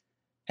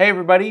Hey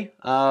everybody,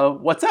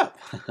 what's up?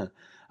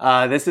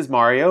 This is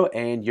Mario,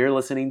 and you're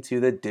listening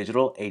to the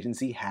Digital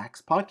Agency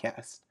Hacks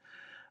podcast.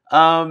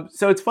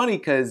 So it's funny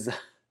because,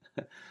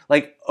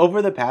 like,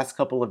 over the past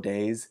couple of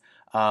days,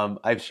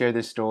 I've shared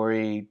this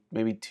story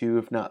maybe two,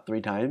 if not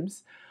three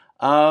times.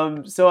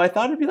 So I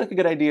thought it'd be like a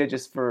good idea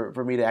just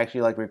for me to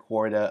actually like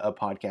record a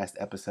podcast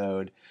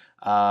episode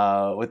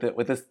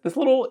with this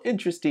little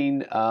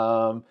interesting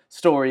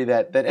story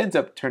that ends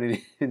up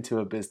turning into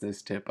a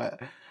business tip.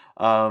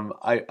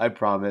 I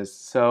promise.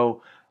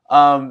 So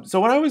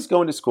when I was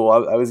going to school,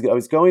 I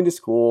was going to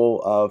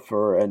school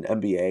for an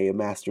MBA, a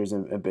Master's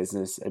in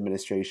Business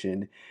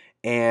Administration,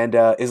 and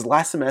is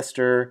last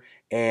semester,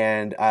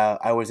 and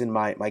I was in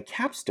my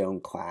capstone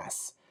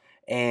class,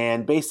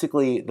 and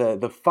basically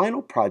the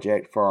final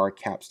project for our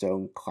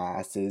capstone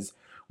class is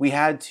we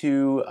had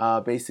to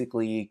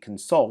basically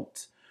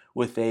consult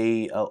with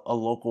a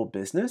local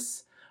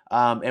business.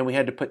 And we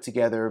had to put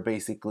together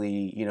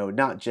basically,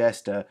 not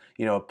just a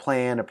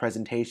plan, a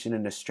presentation,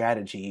 and a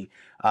strategy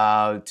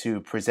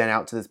to present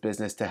out to this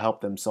business to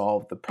help them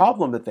solve the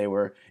problem that they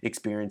were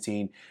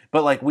experiencing.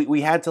 But like we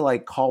had to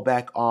like call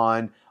back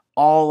on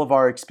all of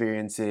our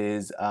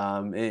experiences,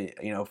 from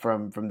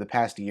the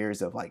past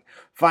years of like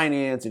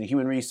finance and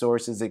human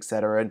resources, et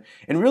cetera.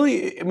 And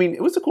really, I mean,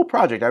 it was a cool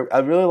project. I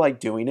really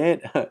liked doing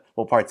it.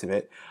 Well, parts of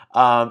it.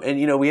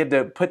 And we had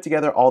to put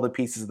together all the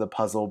pieces of the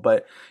puzzle.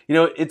 But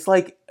it's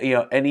like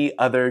any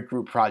other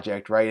group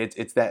project, right?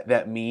 It's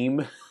that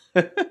meme.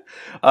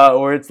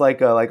 Where it's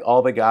like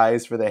all the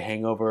guys for The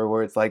Hangover,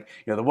 where it's like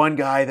the one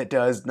guy that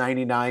does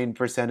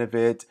 99% of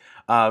it,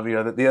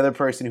 the other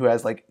person who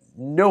has like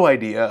no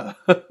idea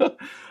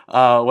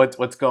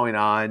what's going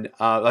on,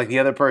 like the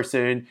other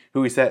person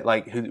who said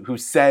like who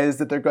says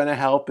that they're going to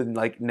help and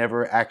like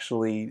never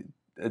actually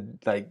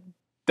like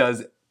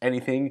does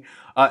anything,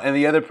 and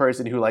the other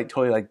person who like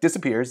totally like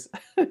disappears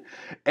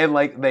and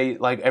like they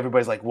like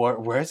everybody's like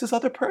where's this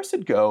other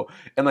person go,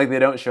 and like they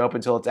don't show up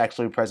until it's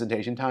actually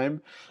presentation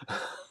time.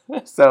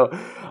 So,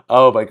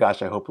 oh my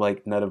gosh, I hope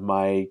like none of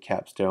my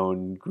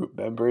capstone group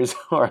members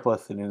are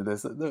listening to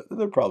this.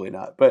 They're probably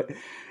not, but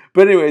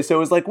anyway, so it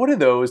was like one of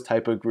those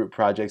type of group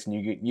projects, and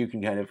you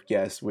can kind of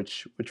guess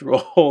which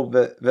role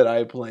that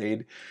I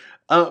played.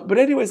 But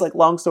anyways, like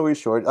long story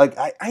short, like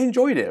I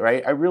enjoyed it,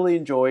 right? I really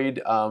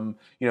enjoyed,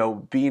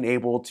 being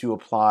able to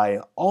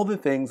apply all the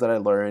things that I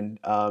learned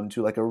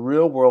to like a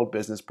real world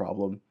business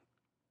problem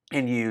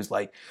and use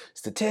like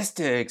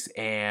statistics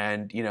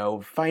and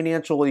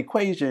financial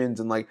equations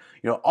and like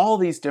all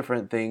these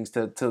different things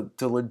to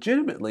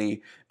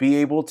legitimately be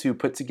able to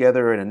put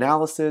together an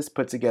analysis,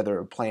 put together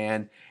a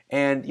plan.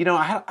 And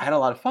I had a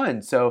lot of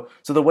fun. So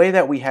the way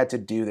that we had to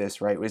do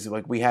this, right, was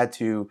like we had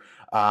to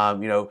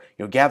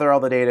gather all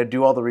the data,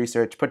 do all the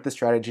research, put the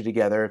strategy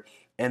together,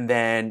 and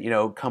then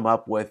come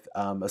up with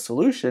a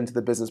solution to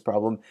the business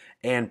problem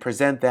and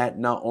present that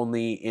not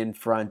only in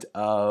front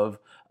of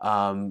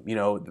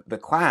the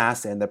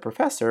class and the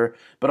professor,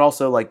 but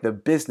also like the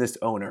business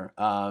owner,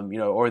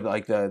 or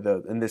like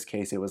the in this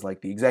case, it was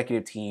like the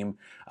executive team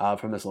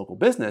from this local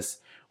business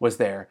was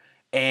there.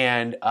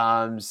 And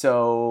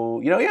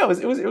so yeah,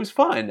 it was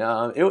fun.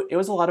 It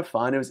was a lot of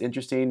fun. It was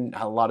interesting.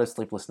 Had a lot of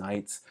sleepless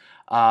nights.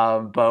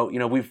 But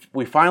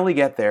we finally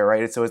get there,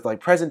 right? So it's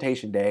like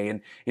presentation day, and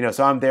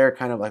so I'm there,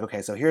 kind of like,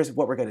 okay, so here's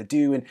what we're gonna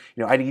do, and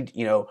I need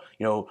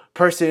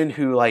person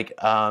who like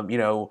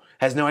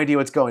has no idea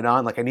what's going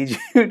on. Like I need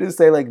you to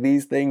say like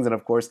these things, and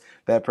of course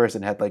that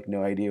person had like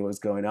no idea what was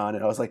going on,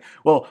 and I was like,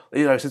 well,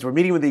 since we're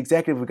meeting with the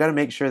executive, we got to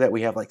make sure that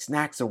we have like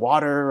snacks and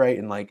water, right?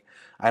 And like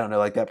I don't know,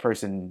 like that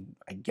person,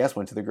 I guess,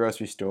 went to the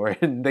grocery store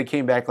and they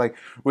came back like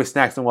with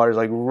snacks and waters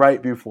like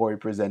right before we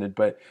presented.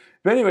 But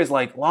anyways,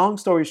 like long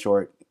story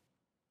short,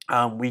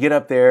 we get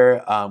up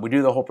there, we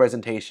do the whole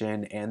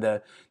presentation, and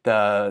the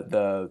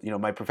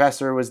my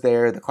professor was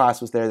there, the class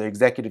was there, the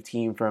executive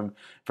team from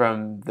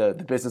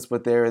the business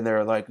was there, and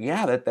they're like,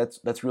 yeah,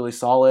 that's really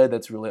solid,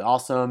 that's really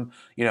awesome.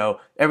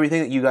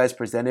 Everything that you guys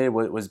presented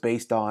was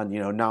based on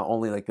not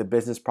only like the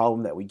business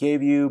problem that we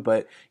gave you,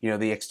 but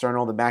the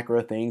external, the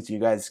macro things. You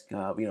guys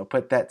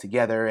put that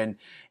together,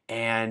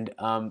 and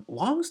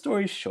long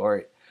story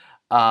short,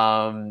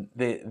 the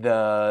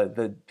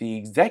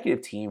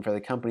executive team for the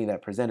company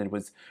that presented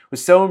was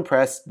so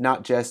impressed,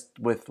 not just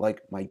with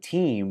like my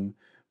team,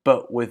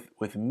 but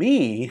with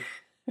me,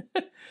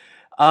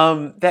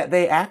 that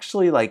they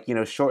actually like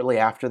shortly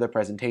after the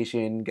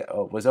presentation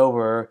was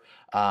over,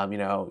 I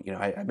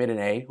made an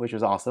A, which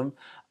was awesome.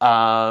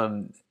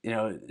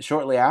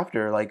 Shortly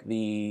after, like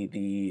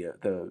the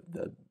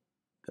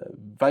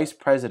vice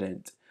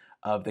president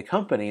of the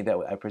company that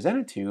I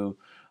presented to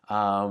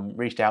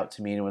reached out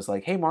to me and was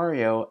like, "Hey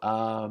Mario,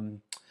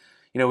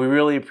 we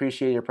really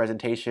appreciate your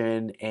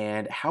presentation,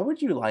 and how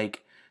would you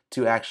like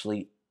to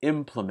actually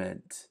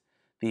implement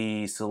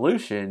the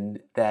solution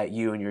that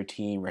you and your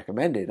team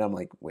recommended?" I'm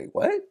like, "Wait,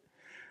 what?"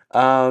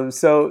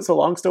 So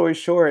long story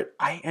short,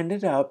 I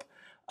ended up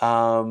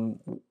um,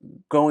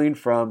 going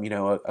from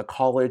a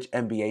college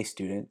MBA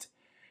student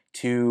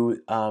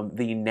to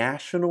the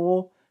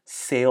national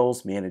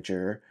sales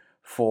manager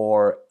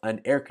for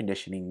an air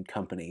conditioning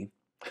company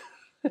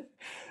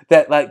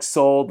that like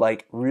sold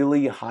like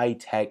really high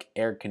tech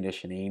air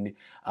conditioning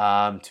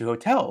to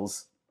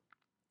hotels.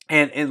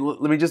 And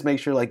let me just make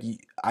sure like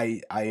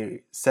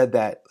I said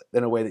that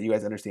in a way that you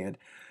guys understand.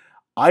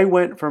 I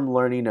went from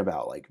learning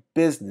about like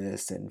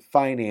business and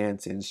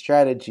finance and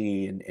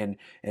strategy and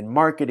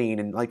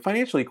marketing and like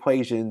financial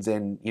equations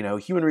and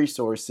human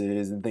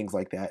resources and things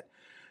like that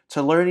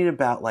to learning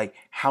about like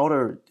how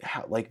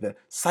like the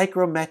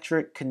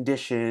psychrometric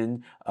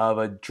condition of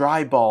a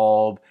dry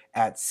bulb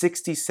at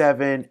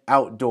 67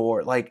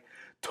 outdoor, like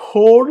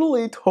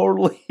totally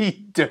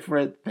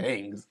different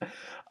things.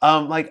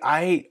 Like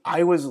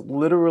I was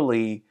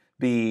literally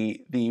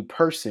the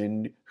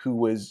person who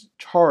was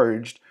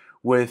charged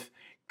with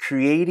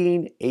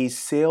creating a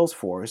sales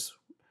force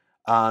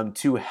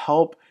to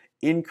help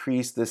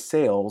increase the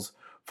sales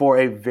for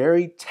a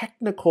very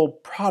technical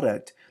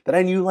product that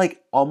I knew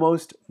like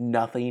almost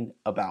nothing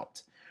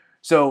about.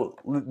 So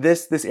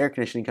this air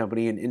conditioning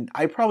company, and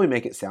I probably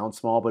make it sound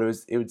small, but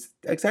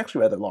it's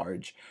actually rather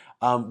large.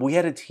 We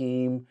had a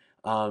team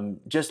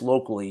just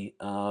locally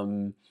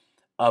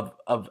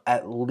of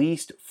at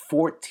least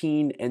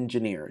 14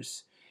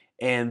 engineers,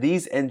 and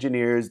these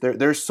engineers,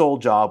 their sole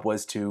job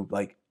was to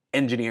like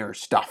engineer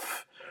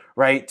stuff,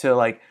 right? To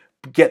like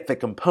get the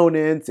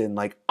components and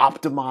like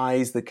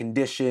optimize the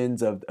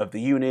conditions of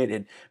the unit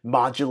and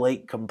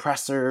modulate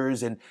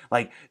compressors and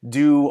like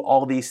do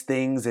all these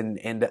things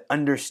and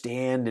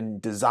understand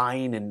and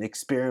design and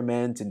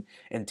experiment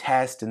and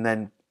test. And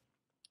then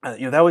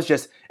that was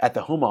just at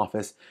the home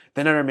office.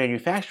 Then at our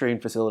manufacturing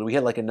facility, we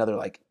had like another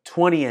like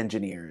 20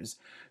 engineers.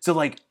 So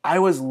like I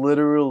was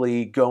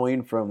literally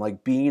going from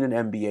like being an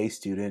MBA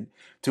student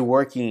to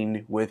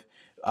working with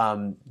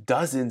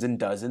dozens and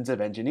dozens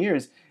of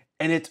engineers.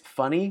 And it's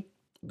funny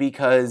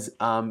because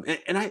and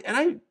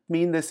I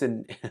mean this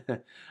in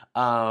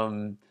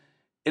um,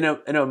 in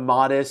a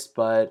modest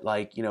but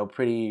like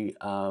pretty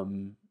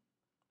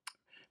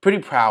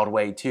proud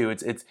way too.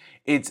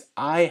 It's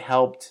I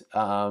helped.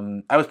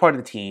 I was part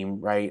of the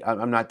team, right?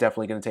 I'm not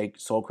definitely going to take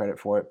sole credit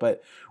for it,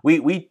 but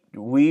we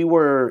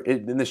were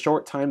in the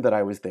short time that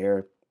I was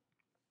there.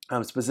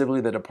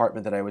 Specifically, the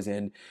department that I was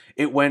in,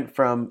 it went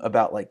from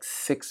about like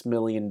 $6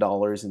 million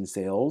in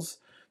sales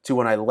to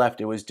when I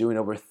left, it was doing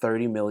over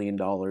 $30 million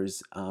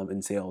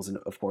in sales, and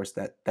of course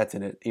that's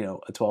in a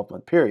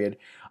 12-month period,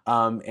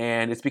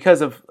 and it's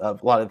because of a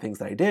lot of the things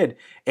that I did,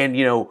 and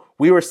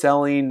we were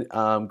selling,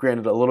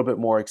 granted, a little bit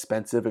more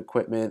expensive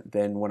equipment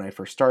than when I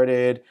first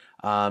started,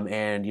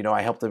 and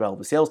I helped develop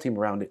a sales team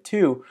around it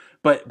too,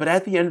 but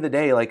at the end of the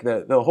day, like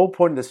the whole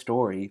point of the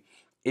story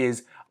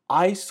is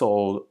I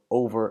sold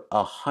over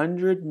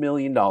 $100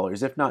 million,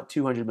 if not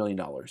 $200 million,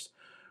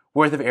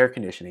 worth of air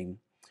conditioning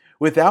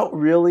without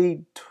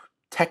really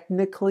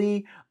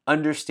technically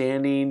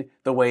understanding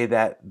the way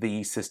that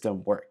the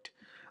system worked.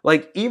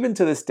 Like even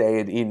to this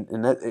day,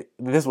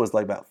 this was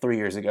like about 3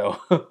 years ago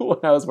when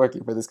I was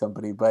working for this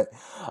company, but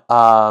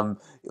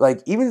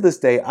like even to this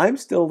day, I'm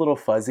still a little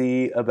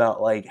fuzzy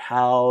about like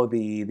how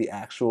the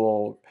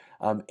actual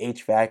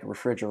HVAC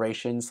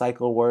refrigeration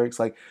cycle works.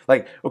 Like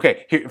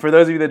okay, here, for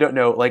those of you that don't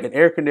know, like an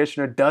air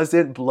conditioner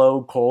doesn't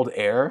blow cold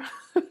air.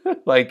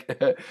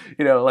 Like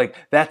like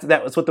that's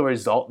what the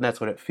result, and that's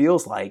what it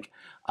feels like.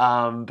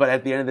 But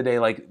at the end of the day,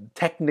 like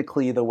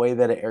technically the way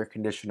that an air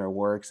conditioner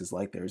works is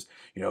like there's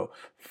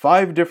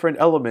 5 different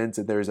elements,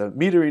 and there's a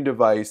metering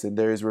device, and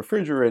there's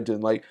refrigerant,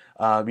 and like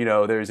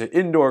there's an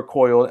indoor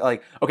coil.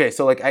 Like okay,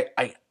 so like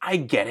I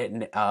get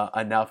it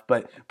enough,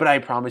 but I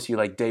promise you,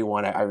 like day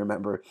one, I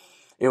remember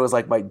it was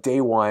like my day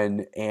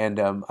one, and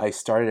I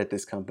started at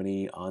this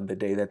company on the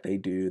day that they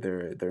do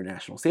their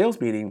national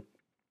sales meeting.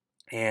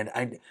 And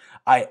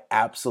I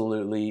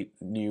absolutely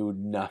knew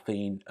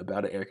nothing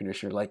about an air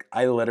conditioner. Like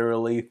I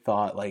literally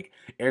thought like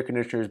air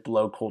conditioners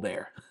blow cold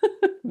air.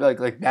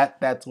 Like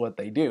that's what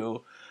they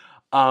do.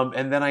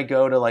 And then I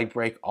go to like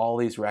break all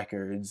these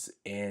records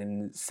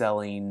in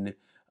selling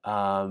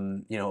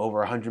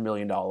over $100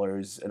 million,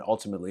 and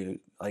ultimately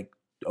like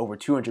over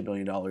 $200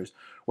 million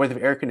worth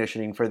of air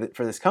conditioning for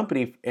this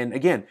company. And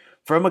again,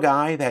 from a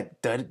guy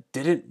that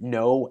didn't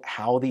know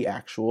how the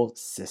actual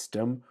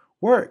system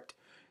worked.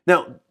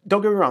 Now,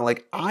 don't get me wrong,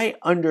 like I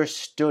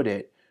understood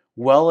it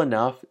well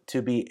enough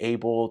to be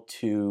able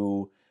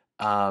to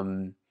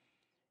um,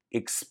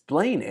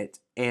 explain it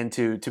and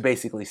to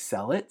basically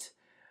sell it.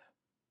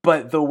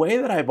 But the way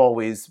that I've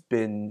always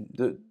been,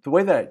 the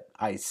way that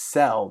I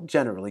sell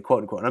generally,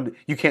 quote unquote,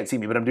 you can't see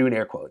me, but I'm doing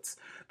air quotes.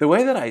 The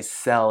way that I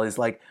sell is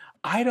like,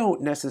 I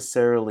don't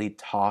necessarily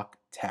talk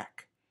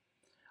tech.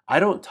 I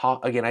don't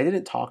talk, again, I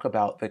didn't talk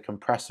about the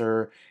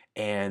compressor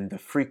and the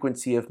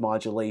frequency of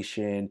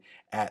modulation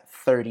at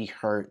 30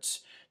 hertz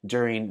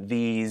during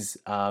these,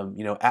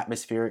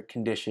 atmospheric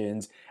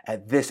conditions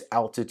at this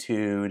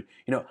altitude.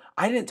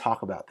 I didn't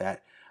talk about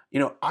that.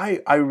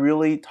 I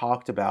really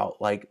talked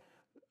about like,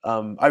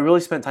 I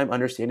really spent time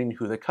understanding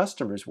who the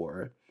customers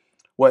were,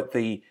 what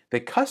the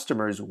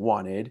customers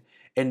wanted,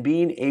 and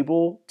being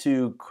able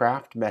to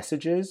craft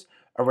messages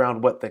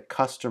around what the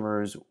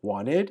customers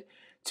wanted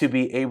to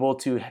be able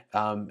to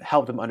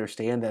help them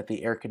understand that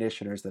the air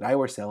conditioners that I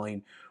were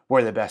selling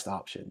were the best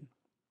option.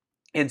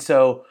 And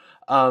so,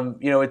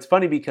 it's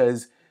funny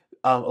because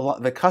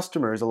the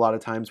customers a lot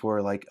of times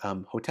were like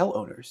hotel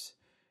owners,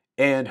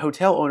 and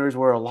hotel owners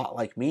were a lot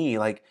like me.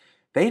 Like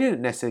they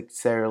didn't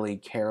necessarily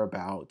care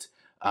about,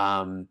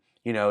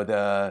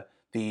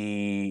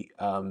 the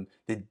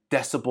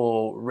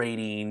decibel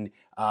rating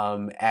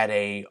at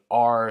a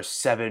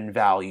R7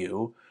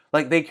 value.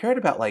 Like they cared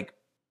about like,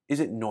 is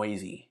it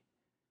noisy?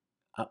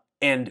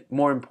 And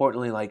more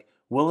importantly, like,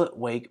 will it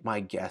wake my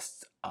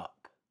guests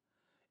up?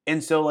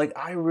 And so like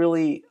I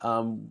really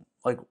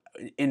like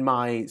in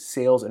my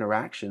sales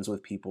interactions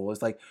with people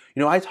is like,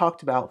 I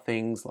talked about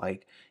things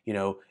like,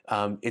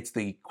 it's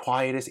the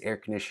quietest air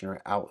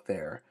conditioner out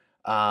there.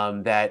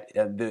 That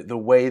the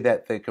way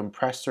that the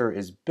compressor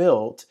is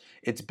built,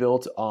 it's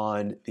built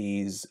on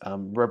these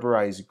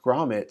rubberized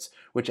grommets,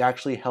 which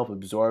actually help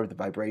absorb the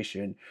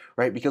vibration,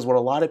 right? Because what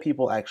a lot of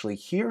people actually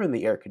hear in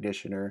the air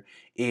conditioner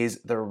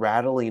is the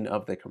rattling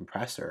of the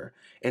compressor.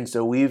 And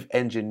so we've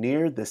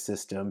engineered the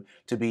system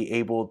to be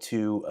able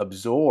to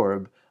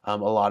absorb a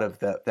lot of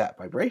that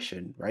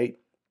vibration, right?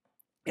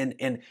 And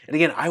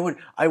again,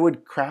 I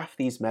would craft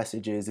these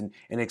messages and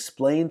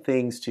explain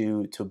things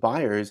to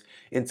buyers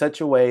in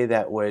such a way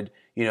that would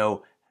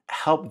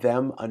help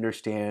them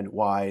understand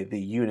why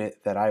the unit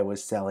that I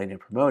was selling and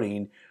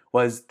promoting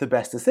was the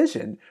best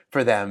decision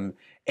for them.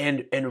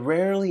 And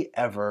rarely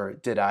ever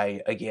did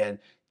I again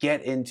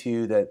get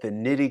into the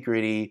nitty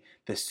gritty,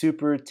 the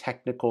super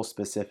technical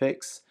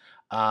specifics.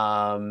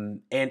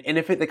 And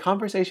if the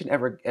conversation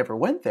ever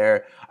went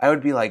there, I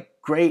would be like,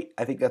 great,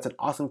 I think that's an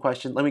awesome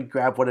question. Let me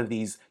grab one of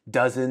these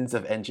dozens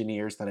of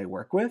engineers that I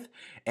work with,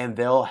 and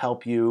they'll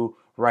help you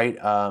write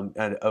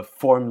a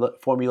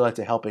formula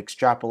to help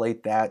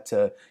extrapolate that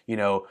to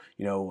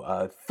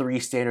three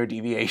standard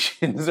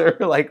deviations or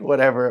like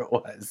whatever it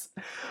was.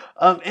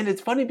 And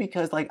it's funny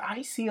because like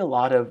I see a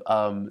lot of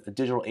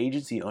digital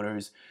agency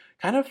owners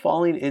kind of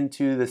falling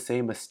into the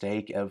same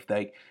mistake of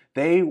like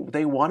they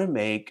want to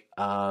make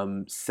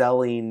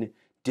selling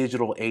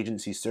digital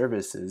agency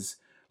services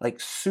like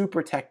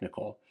super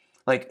technical.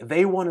 Like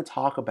they want to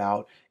talk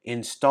about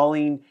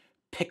installing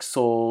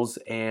pixels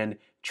and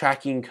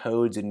tracking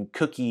codes and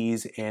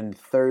cookies and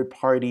third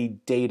party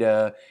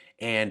data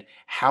and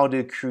how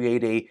to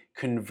create a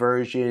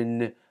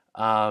conversion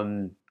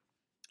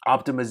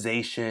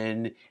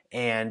optimization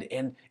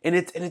and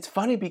it's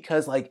funny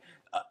because like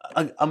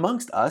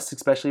amongst us,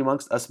 especially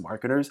amongst us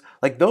marketers,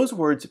 like those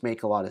words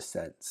make a lot of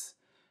sense.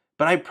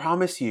 But I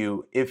promise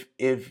you, if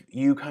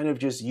you kind of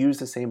just use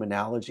the same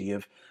analogy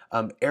of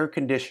air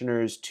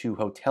conditioners to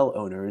hotel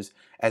owners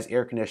as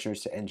air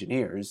conditioners to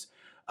engineers,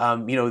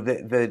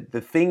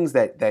 the things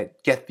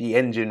that get the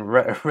engine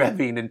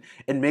revving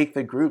and make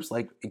the groups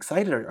like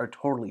excited are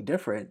totally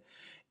different.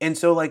 And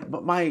so like,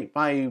 but my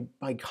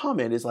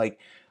comment is like,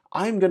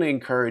 I'm going to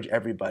encourage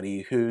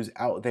everybody who's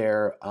out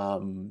there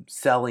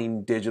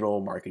selling digital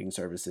marketing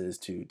services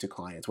to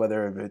clients,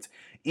 whether it's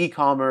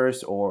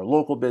e-commerce or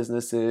local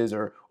businesses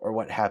or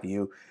what have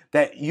you,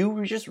 that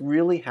you just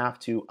really have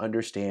to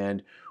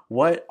understand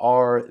what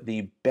are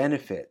the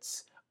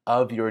benefits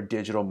of your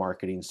digital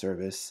marketing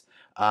service,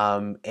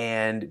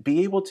 and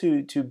be able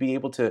to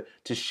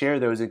share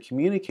those and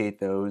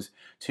communicate those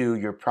to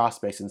your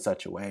prospects in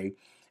such a way.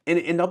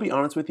 And I'll be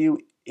honest with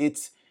you,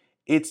 it's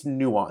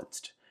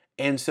nuanced.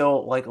 And so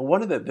like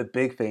one of the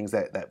big things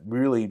that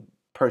really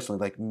personally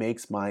like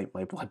makes my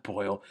blood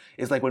boil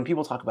is like when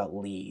people talk about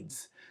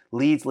leads,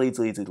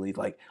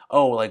 like,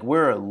 oh, like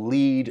we're a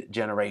lead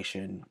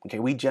generation. Okay,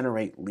 we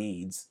generate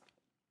leads.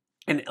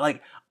 And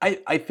like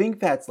I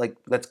think that's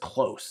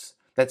close.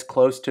 That's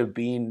close to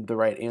being the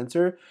right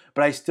answer,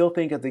 but I still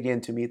think that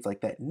again to me it's like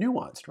that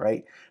nuanced,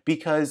 right?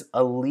 Because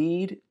a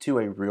lead to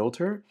a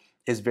realtor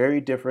is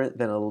very different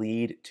than a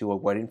lead to a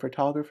wedding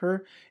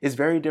photographer, is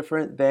very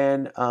different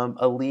than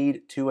a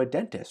lead to a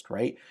dentist,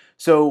 right?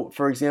 So,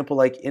 for example,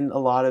 like in a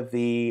lot of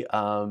the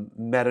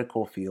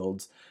medical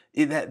fields,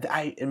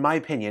 in my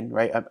opinion,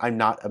 right, I'm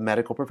not a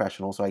medical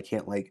professional, so I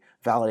can't like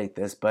validate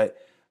this, but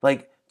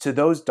like to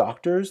those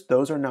doctors,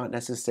 those are not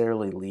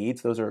necessarily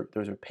leads; those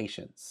are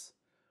patients,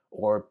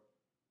 or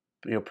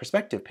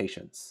prospective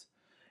patients.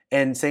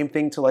 And same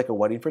thing to like a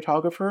wedding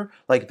photographer,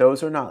 like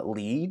those are not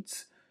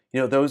leads,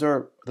 those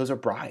are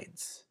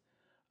brides.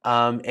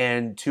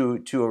 And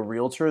to a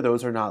realtor,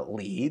 those are not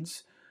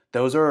leads.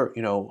 Those are,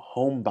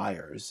 home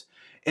buyers.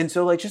 And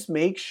so like just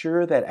make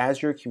sure that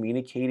as you're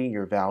communicating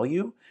your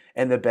value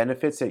and the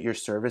benefits that your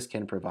service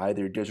can provide,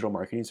 your digital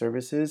marketing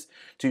services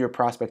to your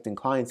prospecting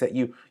clients, that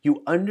you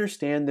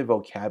understand the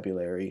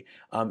vocabulary,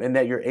 and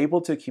that you're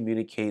able to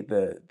communicate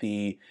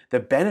the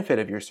benefit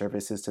of your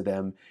services to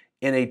them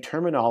in a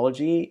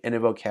terminology and a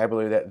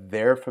vocabulary that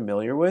they're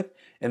familiar with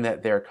and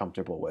that they're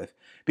comfortable with.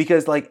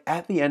 Because like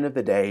at the end of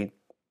the day,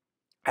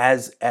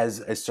 as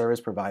a service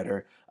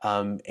provider,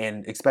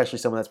 and especially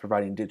someone that's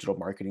providing digital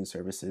marketing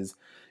services,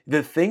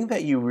 the thing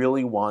that you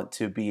really want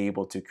to be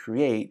able to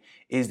create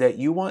is that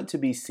you want to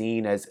be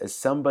seen as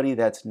somebody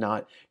that's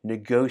not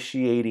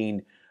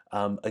negotiating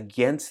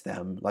against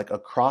them, like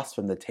across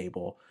from the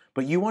table,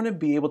 but you want to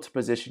be able to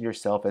position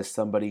yourself as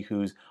somebody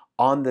who's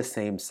on the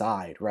same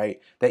side,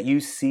 right? That you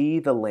see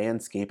the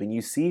landscape and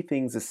you see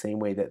things the same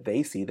way that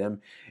they see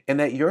them, and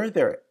that you're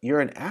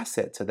an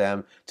asset to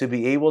them to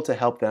be able to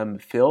help them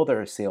fill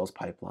their sales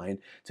pipeline,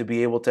 to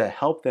be able to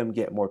help them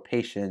get more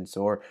patients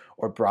or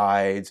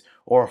brides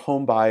or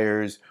home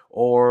buyers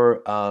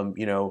or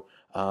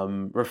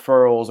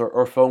referrals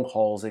or phone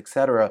calls,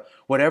 etc.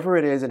 Whatever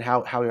it is, and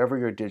however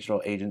your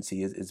digital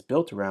agency is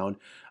built around,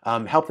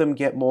 help them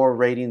get more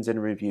ratings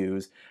and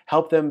reviews.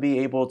 Help them be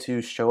able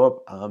to show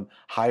up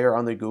higher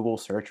on the Google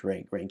search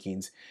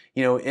rankings.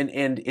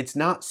 And it's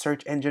not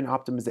search engine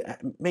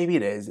optimization. Maybe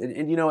it is,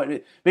 and you know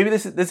what? Maybe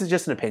this is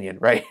just an opinion,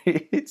 right?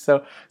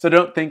 So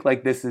don't think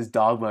like this is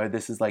dogma or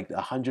this is like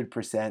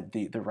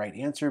 100% the right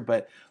answer.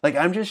 But like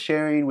I'm just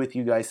sharing with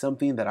you guys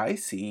something that I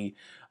see.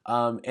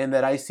 And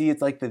that I see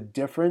it's like the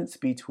difference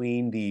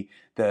between the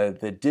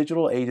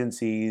digital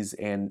agencies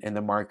and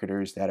the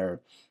marketers that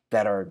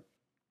are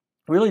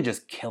really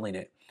just killing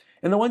it,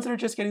 and the ones that are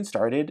just getting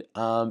started,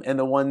 and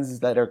the ones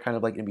that are kind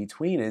of like in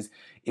between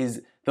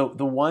is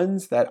the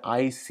ones that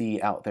I see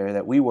out there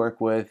that we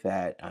work with,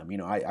 that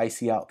I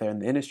see out there in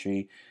the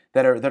industry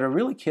that are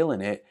really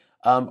killing it,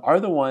 are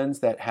the ones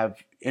that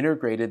have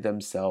integrated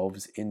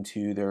themselves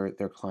into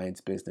their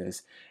client's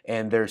business,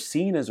 and they're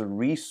seen as a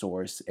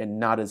resource and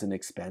not as an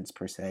expense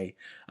per se.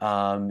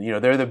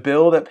 They're the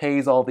bill that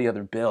pays all the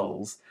other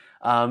bills,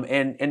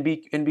 and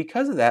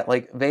because of that,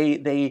 like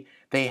they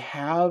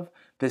have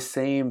the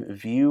same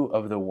view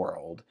of the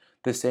world,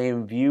 the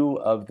same view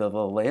of the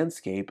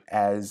landscape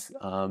as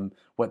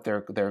what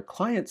their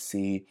clients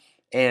see,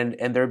 and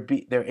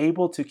they're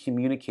able to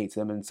communicate to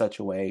them in such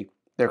a way,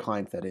 their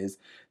clients that is,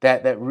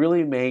 that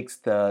really makes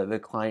the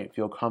client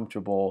feel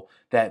comfortable,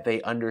 that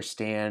they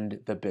understand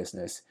the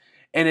business.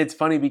 And it's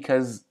funny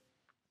because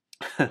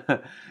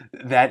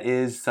that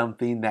is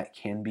something that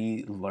can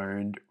be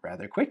learned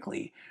rather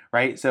quickly,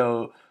 right?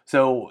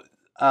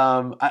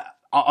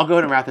 I'll go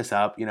ahead and wrap this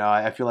up.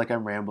 I feel like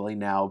I'm rambling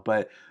now,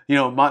 but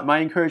my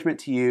encouragement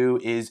to you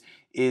is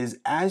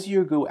as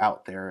you go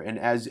out there and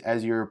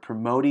as you're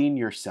promoting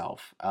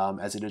yourself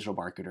as a digital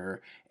marketer,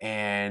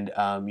 and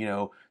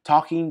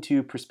talking to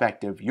your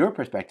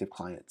prospective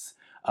clients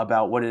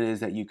about what it is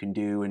that you can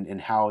do,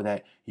 and how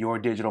that your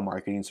digital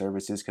marketing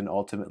services can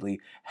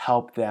ultimately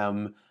help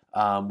them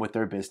with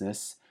their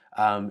business,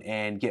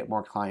 and get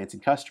more clients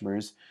and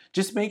customers.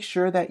 Just make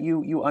sure that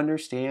you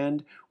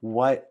understand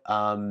what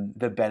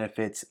the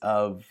benefits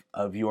of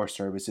your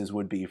services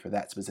would be for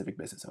that specific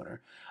business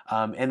owner,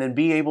 and then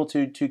be able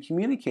to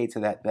communicate to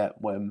that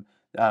when.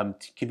 To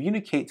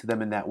communicate to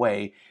them in that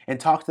way, and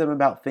talk to them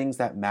about things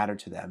that matter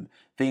to them.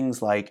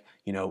 Things like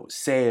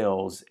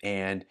sales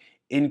and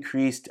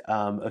increased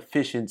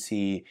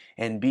efficiency,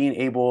 and being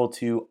able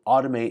to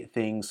automate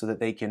things so that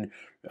they can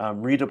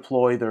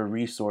redeploy their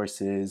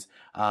resources,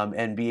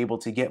 and be able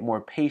to get more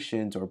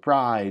patients or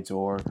brides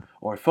or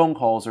phone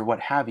calls or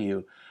what have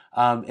you.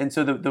 And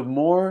so the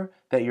more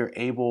that you're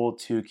able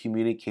to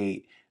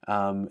communicate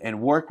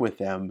and work with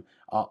them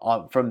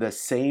from the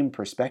same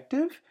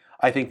perspective,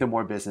 I think the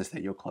more business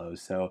that you'll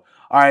close. So,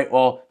 all right.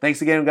 Well,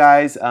 thanks again,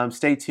 guys.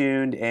 Stay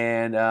tuned,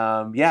 and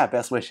yeah,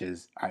 best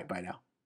wishes. All right. Bye now.